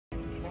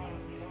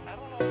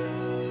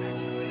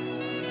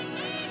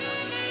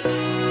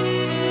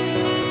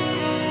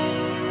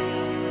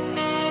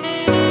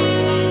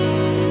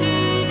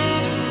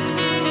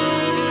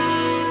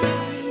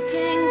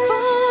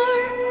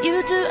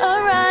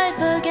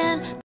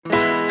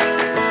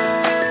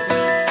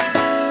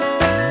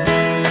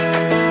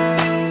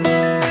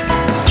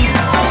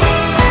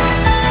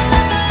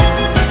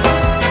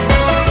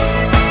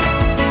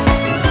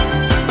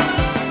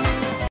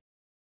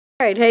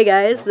Alright, hey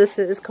guys, this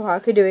is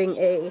Kohaku doing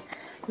a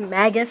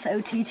Magus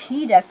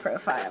OTT deck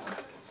profile.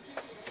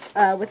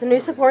 With the new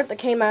support that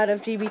came out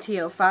of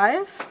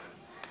G-BT05,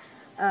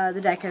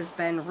 the deck has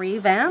been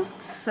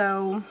revamped,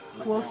 so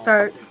we'll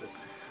start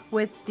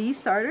with the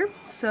starter.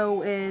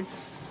 So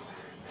it's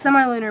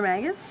Semi-Lunar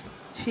Magus.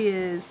 She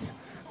is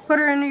put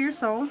her into your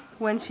soul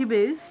when she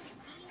boosts.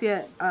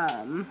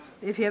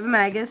 If you have a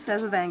Magus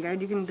as a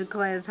Vanguard, you can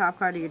declare the top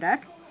card of your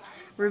deck.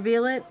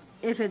 Reveal it.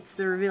 If it's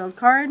the revealed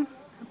card,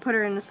 put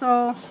her in the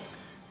soul,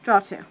 draw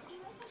 2.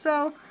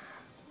 So,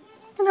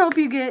 it can help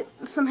you get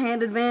some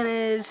hand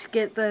advantage,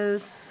 get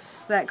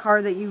that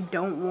card that you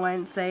don't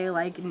want, say,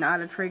 like, not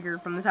a trigger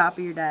from the top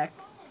of your deck.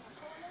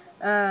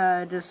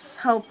 Just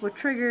help with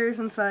triggers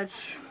and such.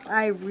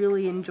 I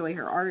really enjoy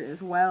her art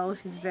as well.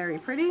 She's very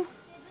pretty.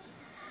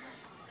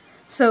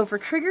 So, for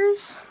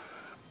triggers,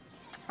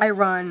 I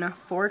run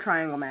 4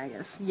 Triangle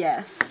Magus.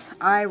 Yes,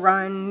 I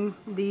run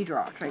the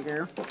draw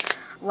trigger.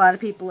 A lot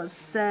of people have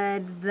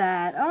said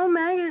that, oh,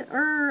 Magus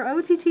or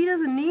OTT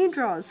doesn't need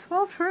draws.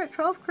 12 crit,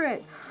 12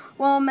 crit.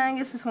 Well,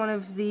 Magus is one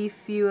of the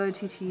few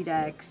OTT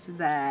decks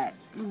that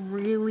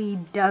really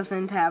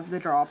doesn't have the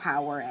draw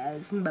power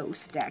as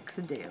most decks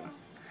do.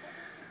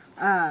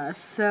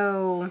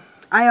 So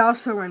I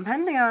also run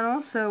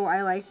Pentagonal, so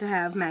I like to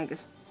have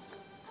Magus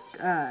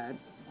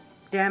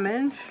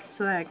damage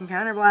so that I can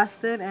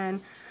counterblast it,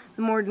 and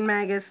the more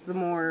Magus, the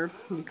more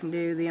you can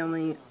do. The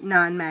only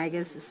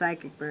non-Magus is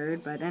Psychic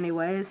Bird, but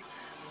anyways,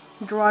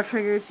 draw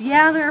triggers.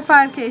 Yeah, there are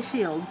 5k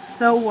shields,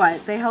 so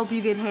what? They help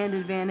you get hand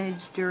advantage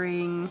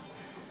during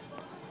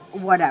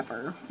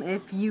whatever.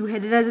 If you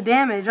hit it as a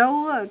damage,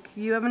 oh look,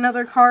 you have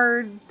another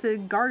card to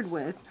guard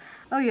with.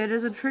 Oh, you hit it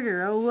as a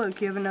trigger, oh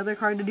look, you have another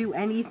card to do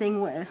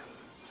anything with.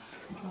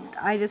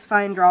 I just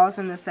find draws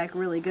in this deck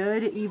really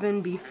good.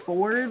 Even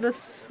before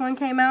this one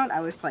came out,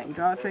 I was playing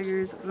draw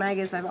triggers.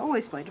 Magus, I've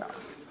always played draws.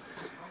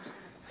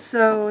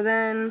 So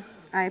then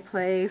I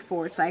play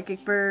for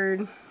Psychic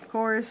Bird, of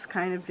course,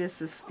 kind of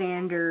just a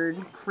standard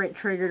crit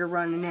trigger to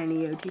run in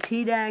any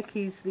OTT deck.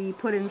 He's the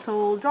put in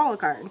soul, draw a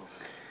card.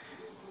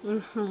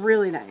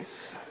 Really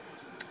nice.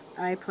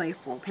 I play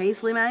for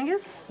Paisley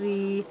Magus.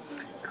 The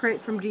crit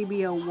from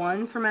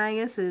GB01 for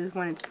Magus is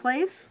when it's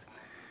placed.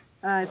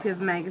 If you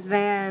have a Magus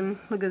Van,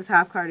 look at the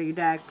top card of your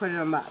deck, put it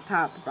on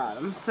top to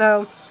bottom.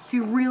 So if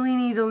you really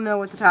need to know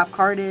what the top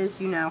card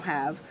is, you now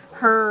have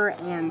her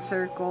and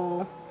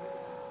Circle.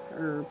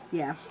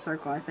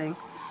 Circle, I think.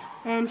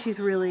 And she's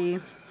really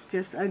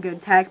just a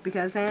good tech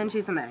and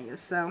she's a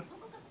Magus, so.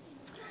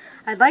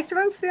 I'd like to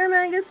run Sphere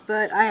Magus,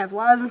 but I have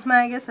Lozenge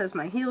Magus as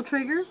my heal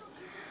trigger.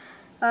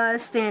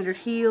 Standard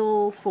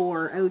heal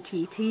for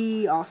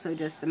OTT, also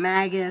just a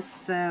Magus,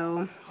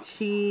 so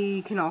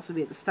she can also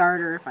be the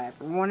starter if I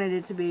ever wanted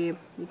it to be.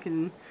 You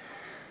can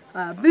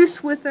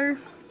boost with her.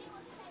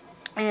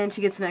 And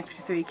she gets an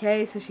extra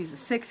 3k, so she's a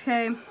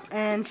 6k,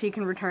 and she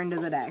can return to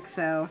the deck.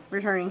 So,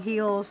 returning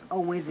heals,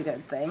 always a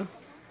good thing.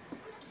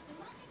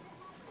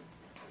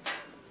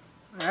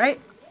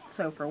 Alright,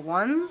 so for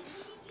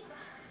ones,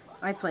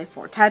 I play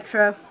for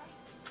Tetra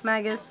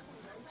Magus.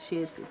 She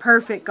is the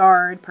perfect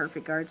guard.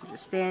 Perfect guards are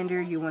just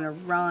standard. You want to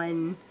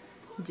run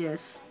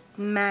just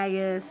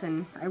Magus,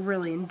 and I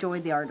really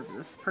enjoyed the art of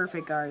this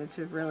perfect guard. It's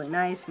really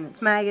nice, and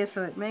it's Magus,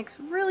 so it makes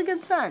really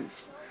good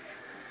sense.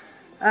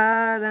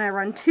 Then I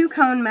run 2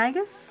 Cone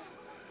Magus.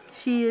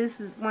 She is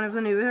one of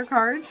the newer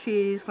cards.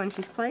 When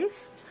she's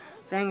placed,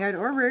 Vanguard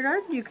or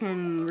Rearguard, you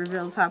can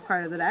reveal the top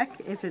card of the deck.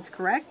 If it's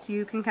correct,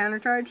 you can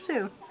countercharge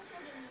too.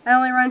 I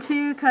only run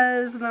 2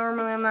 because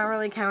normally I'm not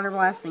really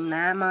counterblasting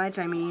that much.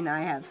 I mean,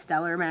 I have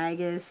Stellar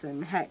Magus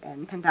and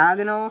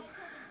Pentagonal,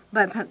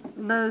 but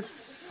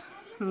those,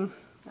 I'm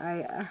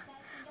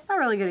not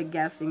really good at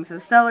guessing. So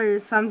Stellar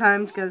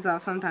sometimes goes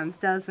off, sometimes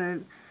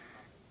doesn't,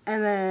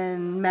 and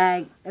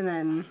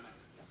then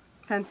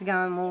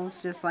Pentagonal's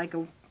just like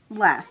a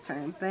last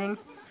turn thing.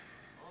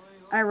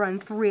 I run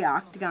 3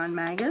 Octagon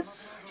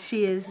Magus.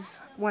 She is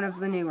one of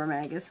the newer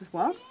Magus as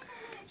well.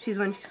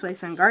 When she's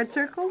placed on guard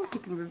circle, you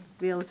can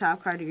reveal the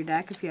top card of your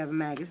deck if you have a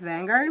Magus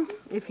Vanguard.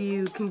 If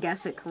you can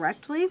guess it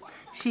correctly,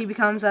 she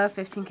becomes a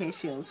 15k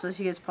shield, so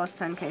she gets plus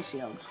 10k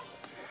shield.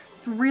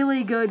 It's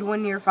really good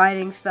when you're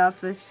fighting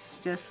stuff that's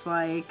just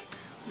like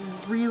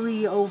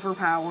really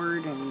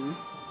overpowered and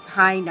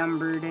high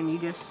numbered, and you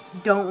just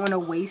don't want to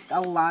waste a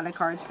lot of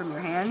cards from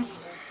your hand.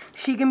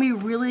 She can be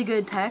really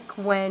good tech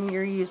when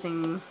you're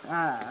using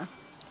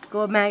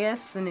Globe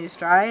Magus, the new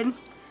Stride,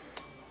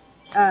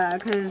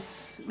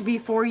 because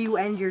before you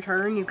end your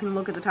turn, you can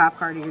look at the top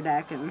card of your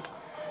deck and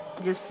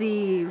just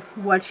see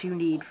what you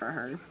need for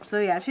her. So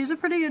yeah, she's a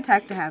pretty good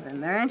tech to have in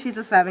there, and she's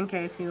a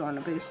 7k if you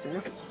want to boost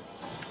her.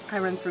 I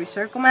run 3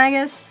 Circle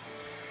Magus.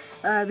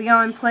 The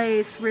on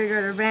place,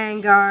 Rearguard or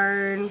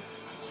Vanguard.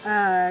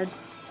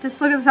 Just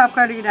look at the top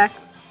card of your deck.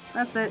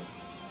 That's it.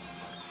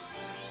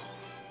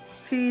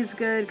 She's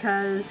good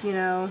because, you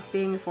know,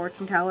 being a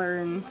fortune teller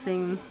and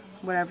seeing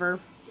whatever.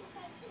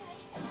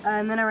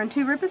 And then I run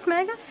 2 Rippus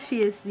Magus.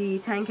 She is the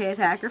 10k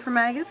attacker for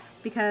Magus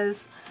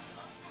because,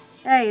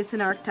 hey, it's an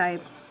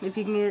archetype. If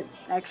you can get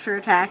extra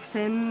attacks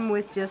in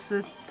with just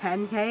the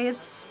 10k,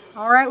 it's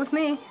alright with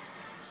me.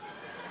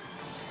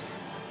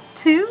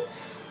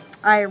 2s,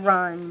 I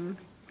run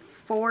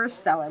 4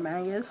 Stellar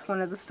Magus,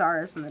 one of the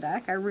stars in the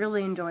deck. I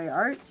really enjoy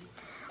art.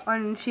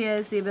 She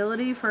has the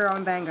ability for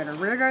on Vanguard or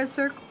Rearguard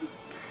Circle.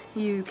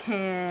 You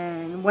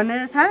can, when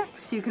it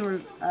attacks, you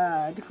can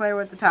declare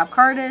what the top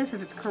card is.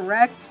 If it's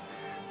correct,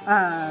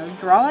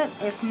 draw it.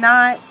 If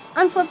not,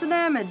 unflip the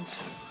damage.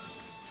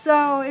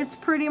 So it's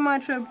pretty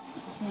much a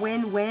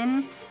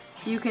win-win.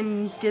 You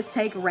can just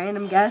take a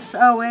random guess.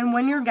 Oh, and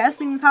when you're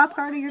guessing the top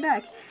card of your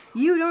deck,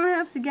 you don't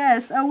have to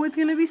guess, oh, it's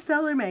going to be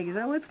Stellar Magus,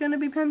 oh, it's going to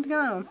be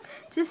Pentagonal.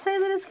 Just say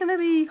that it's going to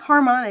be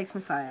Harmonics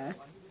Messiah,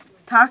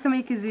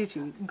 Takumi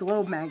Kazuchi,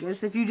 Globe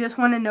Magus, if you just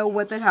want to know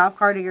what the top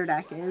card of your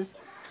deck is.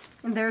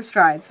 And their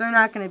strides, they're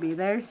not going to be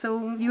there,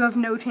 so you have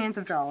no chance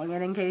of drawing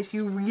it in case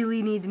you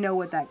really need to know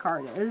what that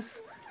card is.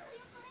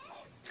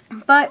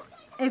 But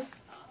if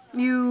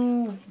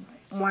you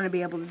want to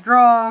be able to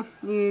draw,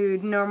 you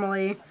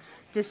normally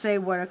just say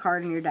what a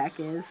card in your deck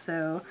is.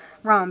 So,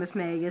 Rhombus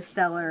Magus,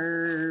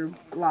 Stellar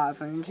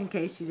Lozenge, in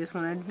case you just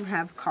want to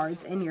have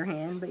cards in your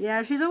hand. But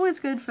yeah, she's always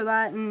good for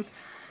that, and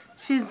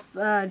she's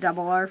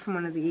double R from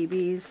one of the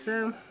EBs,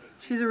 so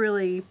she's a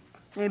really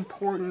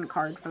important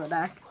card for the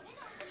deck.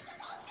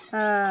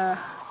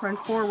 Run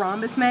 4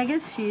 Rhombus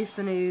Magus. She's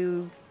the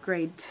new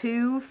grade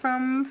 2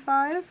 from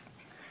 5.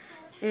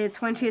 It's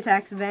when she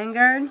attacks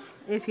Vanguard.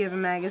 If you have a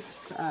Magus,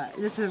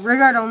 this is a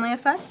Rearguard only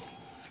effect.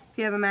 If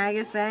you have a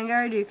Magus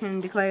Vanguard, you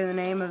can declare the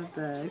name of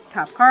the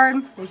top card.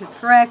 If it's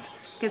correct,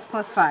 it gets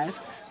 +5.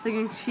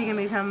 So she can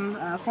become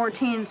a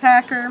 14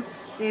 attacker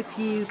if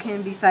you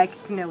can be psychic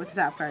and know what the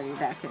top card of your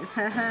deck is.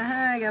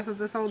 I guess what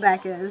this whole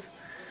deck is.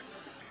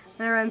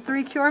 Then I run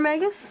 3 Cure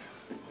Magus.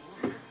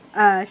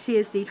 She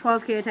is the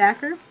 12k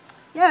attacker.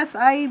 Yes,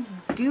 I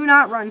do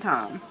not run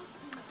Tom.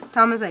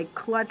 Tom is a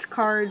clutch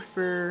card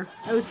for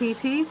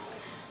OTT.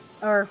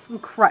 Or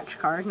crutch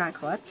card, not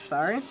clutch,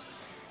 sorry.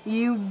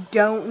 You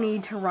don't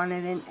need to run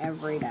it in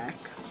every deck.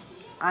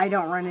 I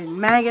don't run it in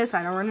Magus,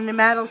 I don't run it in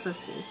Battle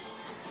Sisters.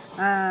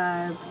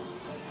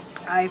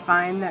 I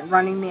find that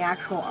running the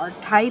actual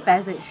archetype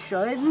as it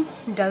should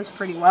does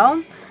pretty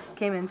well.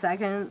 Came in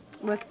second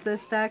with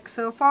this deck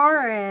so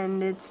far,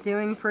 and it's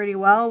doing pretty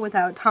well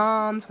without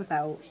Toms,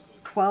 without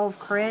 12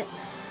 crit.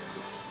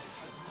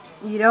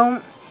 You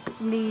don't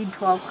need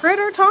 12 crit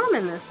or Tom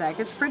in this deck,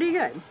 it's pretty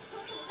good.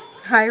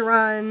 I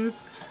run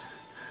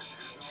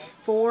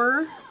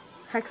 4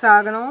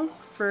 Hexagonal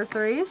for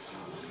 3s.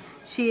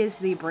 She is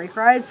the break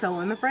ride, so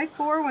limit break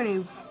 4 when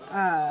you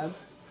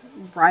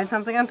ride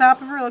something on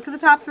top of her. Look at the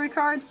top 3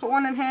 cards, put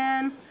one in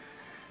hand,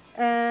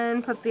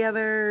 and put the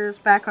others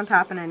back on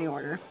top in any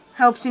order.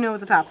 Helps you know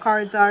what the top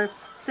cards are.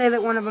 Say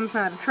that one of them's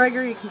not a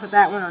trigger, you can put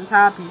that one on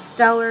top, use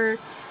Stellar,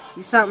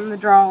 use something to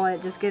draw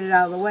it, just get it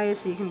out of the way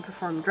so you can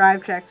perform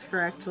drive checks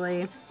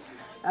correctly.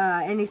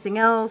 Anything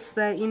else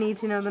that you need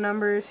to know the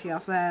numbers, she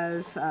also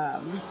has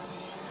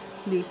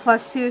the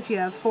 +2 if you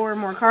have 4 or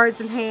more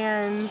cards in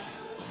hand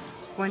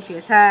when she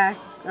attacks,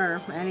 or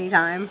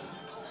anytime.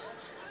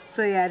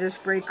 So yeah,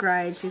 just break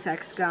ride, she's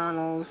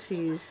hexagonal,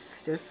 she's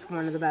just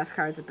one of the best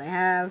cards that they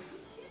have.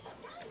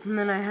 And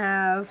then I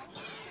have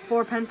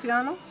 4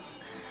 pentagonal.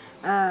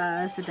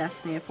 It's a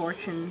Destiny of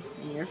Fortune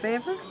in your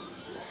favor.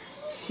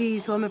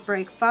 She's limit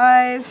break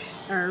 5,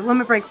 or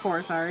limit break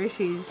 4, sorry.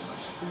 She's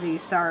the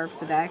star of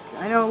the deck.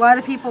 I know a lot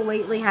of people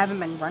lately haven't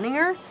been running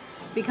her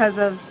because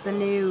of the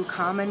new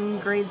common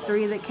grade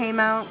 3 that came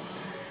out.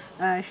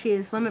 She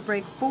is limit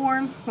break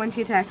 4. When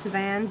she attacks the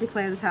van,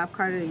 declare the top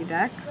card of your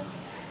deck.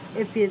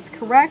 If it's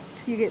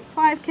correct, you get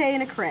 5k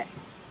and a crit.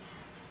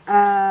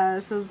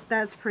 So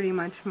that's pretty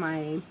much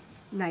my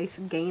nice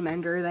game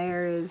ender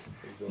there. Is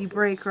you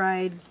break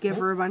ride, give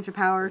her a bunch of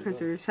power because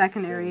her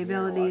secondary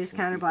ability is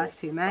counterblast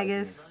 2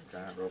 Magus.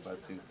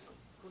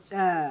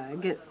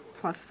 Get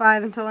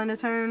 +5 until end of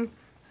turn.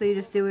 So you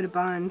just do it a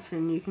bunch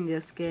and you can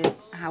just get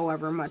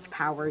however much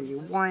power you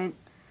want.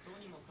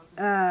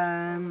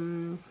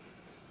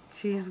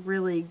 She's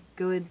really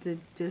good to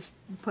just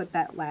put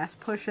that last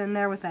push in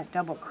there with that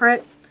double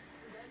crit.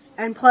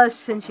 And plus,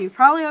 since you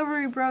probably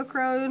already broke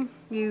road,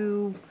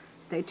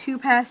 they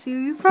 2-pass you,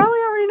 you probably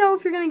already know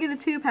if you're going to get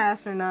a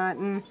 2-pass or not.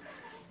 And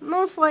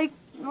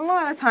a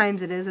lot of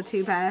times it is a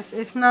 2-pass.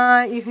 If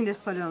not, you can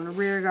just put it on the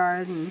rear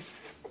guard and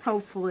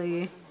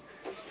hopefully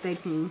they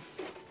can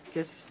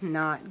just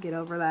not get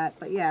over that.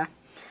 But yeah,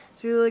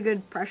 it's a really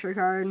good pressure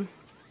card.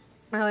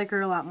 I like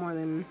her a lot more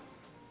than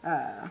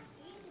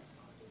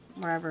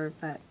whatever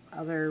that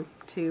other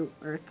 2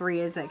 or 3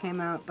 is that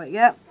came out. But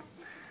yep,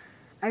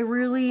 I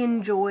really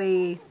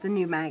enjoy the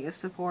new Magus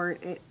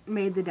support. It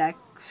made the deck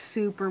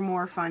super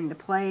more fun to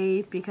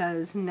play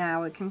because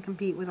now it can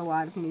compete with a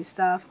lot of new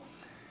stuff.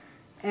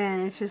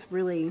 And it's just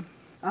really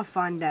a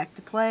fun deck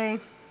to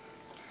play.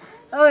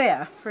 Oh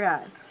yeah,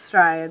 forgot.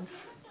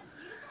 Strides.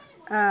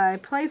 I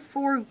play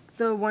for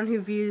the one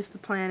who views the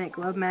planet,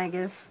 Globe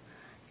Magus.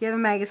 If you have a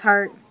Magus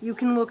Heart, you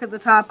can look at the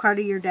top card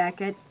of your deck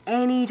at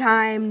any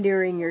time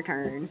during your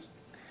turn.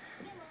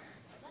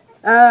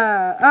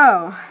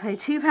 Oh, they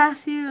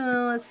 2-pass you.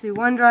 Let's do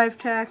 1 drive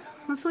check.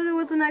 Let's look at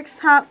what the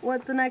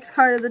next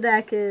card of the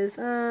deck is.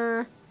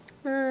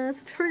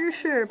 It's a trigger,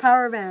 sure.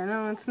 Power band.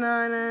 No, it's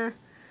not.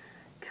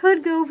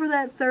 Could go for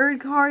that 3rd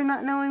card,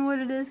 not knowing what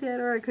it is yet,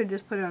 or I could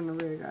just put it on the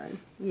rear guard.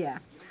 Yeah.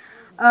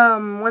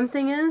 One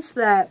thing is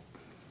that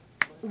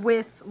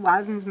with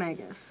Lazin's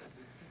Magus,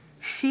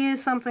 she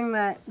is something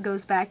that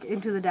goes back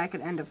into the deck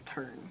at end of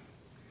turn.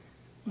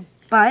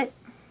 But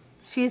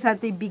she is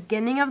at the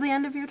beginning of the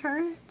end of your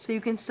turn, so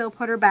you can still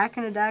put her back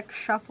in a deck,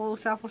 shuffle,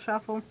 shuffle,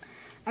 shuffle,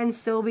 and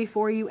still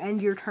before you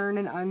end your turn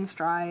and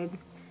unstride,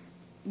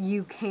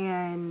 you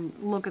can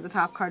look at the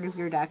top card of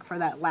your deck for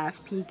that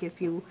last peek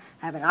if you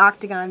have an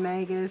Octagon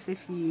Magus, if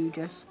you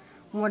just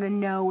want to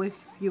know if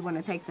you want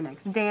to take the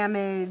next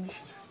damage,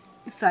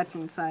 such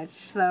and such.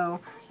 So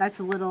that's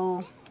a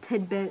little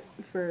tidbit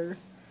for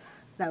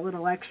that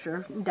little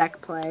extra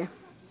deck play.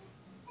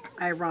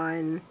 I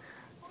run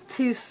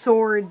 2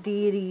 Sword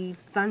Deity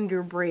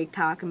Thunderbreak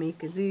Takumi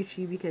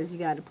Kazuchi because you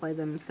got to play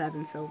them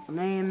 7 syllable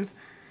names.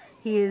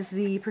 He is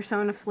the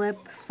Persona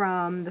Flip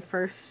from the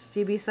first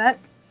GB set.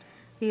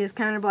 He is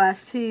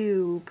Counterblast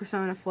 2,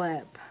 Persona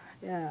Flip.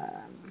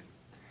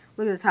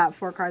 Look at the top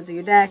 4 cards of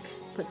your deck.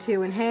 Put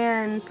 2 in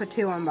hand, put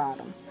 2 on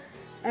bottom.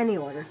 Any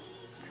order.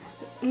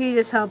 He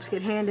just helps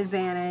get hand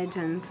advantage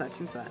and such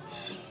and such.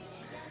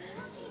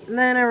 And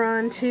then I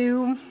run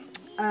 2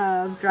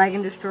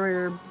 Dragon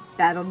Destroyer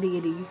Battle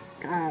Deity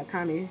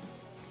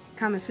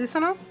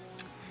Kamisusano.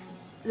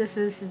 This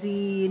is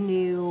the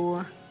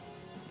new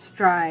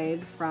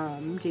Stride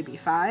from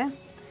GB5.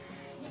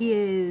 He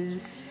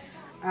is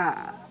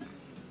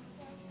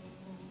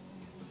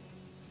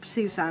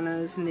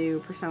Susano's new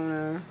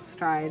Persona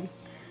Stride.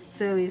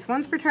 So he's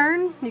once per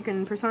turn, you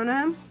can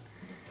Persona him.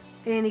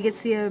 And he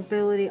gets the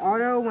ability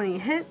Auto when he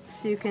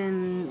hits. You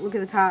can look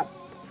at the top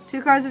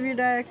 2 cards of your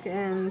deck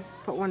and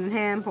put 1 in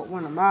hand, put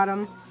 1 on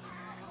bottom.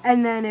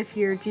 And then if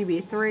you're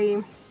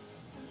GB3,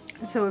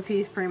 so if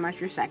he's pretty much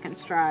your 2nd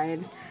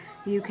Stride,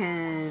 you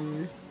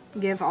can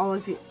give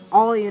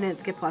all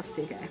units get plus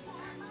 2k.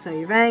 So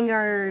your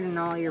Vanguard and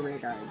all your rear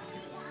guards.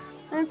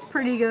 It's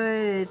pretty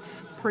good.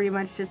 It's pretty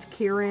much just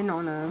Kieran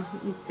on a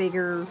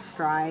bigger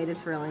Stride.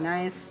 It's really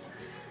nice.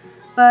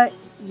 But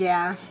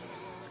yeah,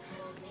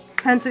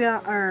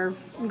 Pentagon or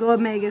Globe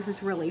Magus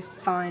is really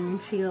fun.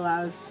 She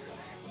allows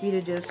you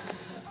to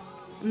just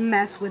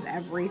mess with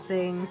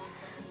everything.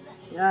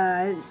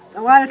 A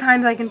lot of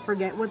times I can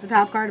forget what the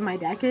top card of my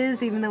deck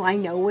is, even though I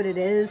know what it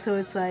is. So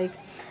it's like,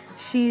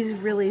 she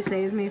really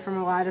saves me from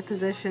a lot of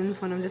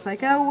positions when I'm just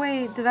like, oh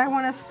wait, did I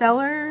want a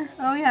Stellar?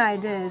 Oh yeah, I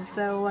did,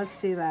 so let's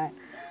do that.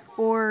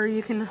 Or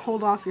you can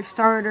hold off your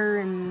starter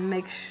and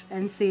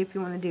and see if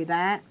you want to do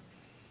that.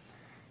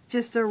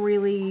 Just a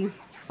really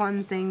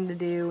fun thing to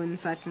do and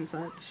such and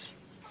such.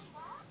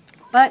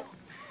 But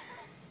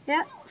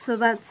yeah, so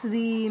that's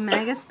the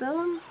Magus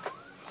build.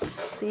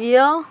 See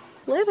y'all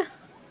later.